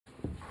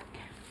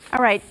All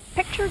right,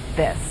 picture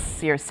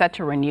this. You're set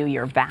to renew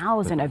your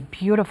vows in a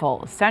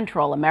beautiful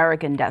Central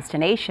American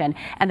destination,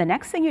 and the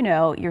next thing you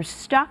know, you're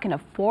stuck in a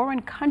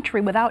foreign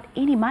country without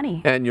any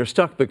money. And you're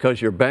stuck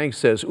because your bank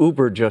says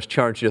Uber just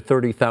charged you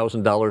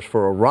 $30,000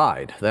 for a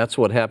ride. That's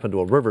what happened to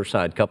a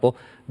Riverside couple.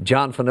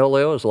 John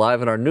Fenoglio is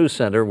live in our news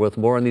center with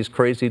more on these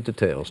crazy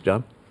details.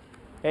 John?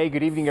 Hey,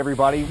 good evening,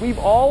 everybody. We've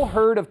all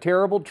heard of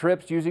terrible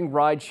trips using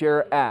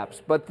rideshare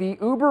apps, but the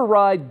Uber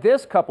ride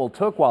this couple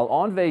took while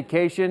on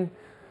vacation,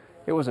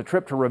 it was a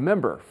trip to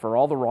remember for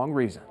all the wrong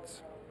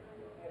reasons.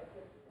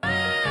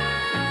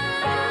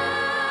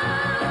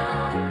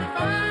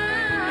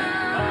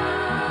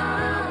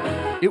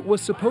 It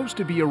was supposed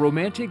to be a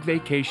romantic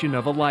vacation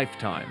of a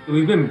lifetime.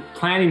 We've been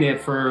planning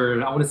it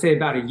for, I want to say,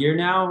 about a year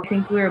now. I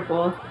think we were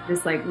both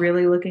just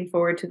really looking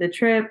forward to the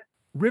trip.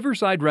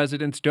 Riverside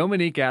residents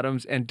Dominique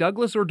Adams and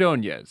Douglas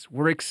Ordonez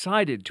were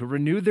excited to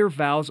renew their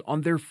vows on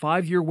their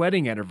 5-year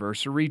wedding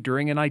anniversary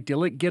during an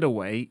idyllic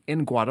getaway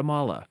in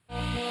Guatemala.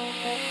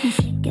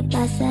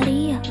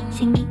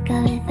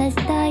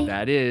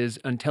 That is,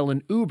 until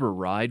an Uber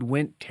ride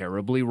went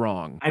terribly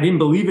wrong. I didn't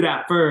believe it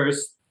at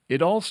first.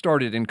 It all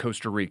started in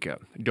Costa Rica.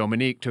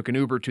 Dominique took an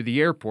Uber to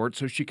the airport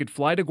so she could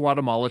fly to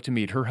Guatemala to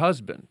meet her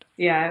husband.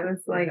 Yeah, it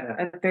was like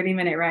a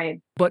 30-minute ride.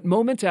 But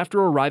moments after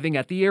arriving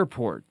at the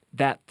airport,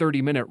 that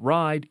 30-minute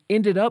ride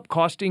ended up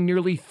costing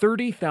nearly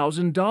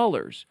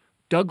 $30,000.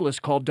 Douglas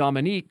called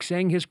Dominique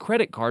saying his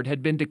credit card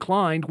had been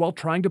declined while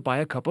trying to buy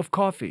a cup of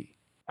coffee.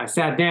 I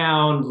sat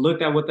down,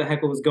 looked at what the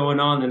heck was going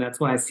on, and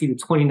that's when I see the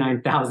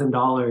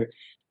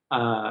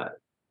 $29,000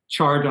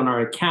 charge on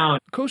our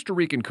account. Costa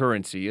Rican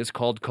currency is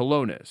called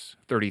colones.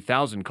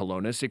 30,000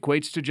 colones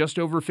equates to just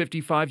over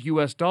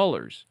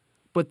 $55.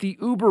 But the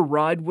Uber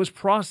ride was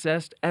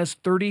processed as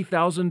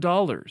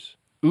 $30,000.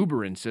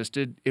 Uber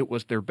insisted it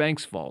was their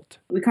bank's fault.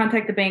 We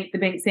contacted the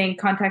bank saying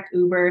contact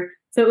Uber.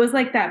 So it was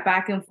like that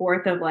back and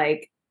forth of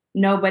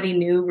nobody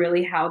knew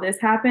really how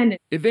this happened.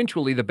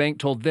 Eventually, the bank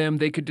told them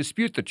they could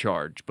dispute the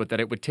charge, but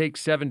that it would take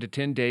 7 to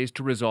 10 days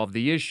to resolve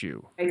the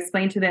issue. I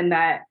explained to them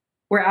that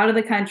we're out of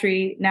the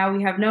country. Now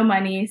we have no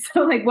money.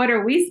 So what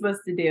are we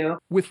supposed to do?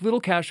 With little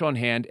cash on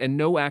hand and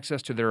no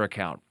access to their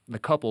account, the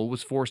couple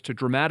was forced to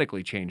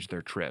dramatically change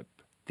their trip.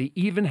 They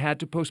even had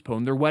to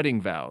postpone their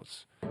wedding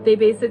vows. They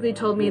basically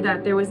told me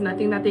that there was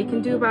nothing that they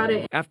can do about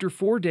it. After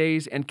 4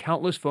 days and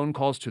countless phone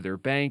calls to their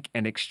bank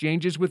and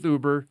exchanges with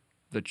Uber,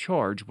 the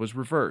charge was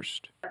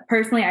reversed.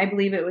 Personally, I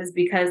believe it was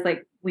because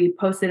we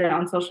posted it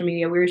on social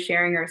media. We were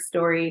sharing our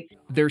story.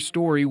 Their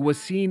story was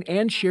seen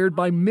and shared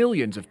by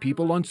millions of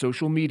people on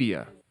social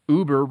media.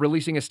 Uber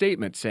releasing a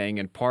statement saying,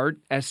 in part,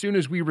 as soon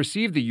as we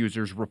received the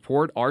user's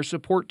report, our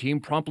support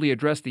team promptly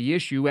addressed the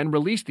issue and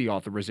released the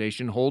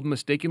authorization hold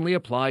mistakenly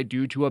applied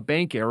due to a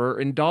bank error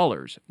in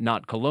dollars,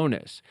 not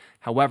colones.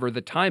 However,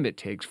 the time it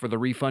takes for the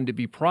refund to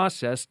be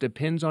processed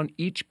depends on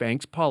each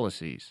bank's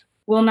policies.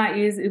 Will not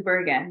use Uber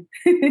again.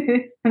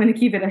 I'm going to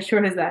keep it as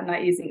short as that,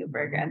 not using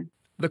Uber again.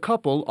 The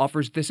couple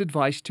offers this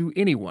advice to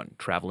anyone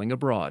traveling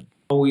abroad.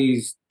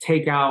 Always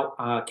take out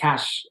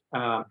cash,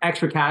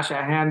 extra cash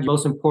at hand.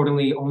 Most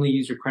importantly, only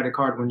use your credit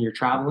card when you're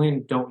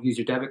traveling. Don't use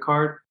your debit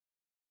card.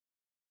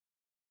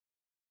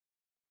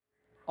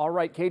 All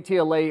right,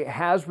 KTLA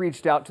has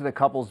reached out to the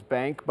couple's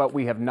bank, but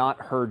we have not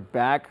heard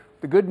back.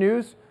 The good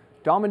news,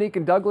 Dominique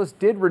and Douglas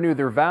did renew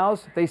their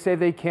vows. They say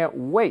they can't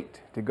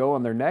wait to go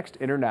on their next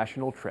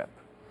international trip.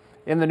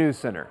 In the News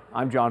Center,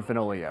 I'm John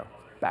Fenoglio.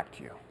 Back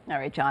to you. All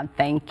right, John,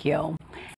 thank you.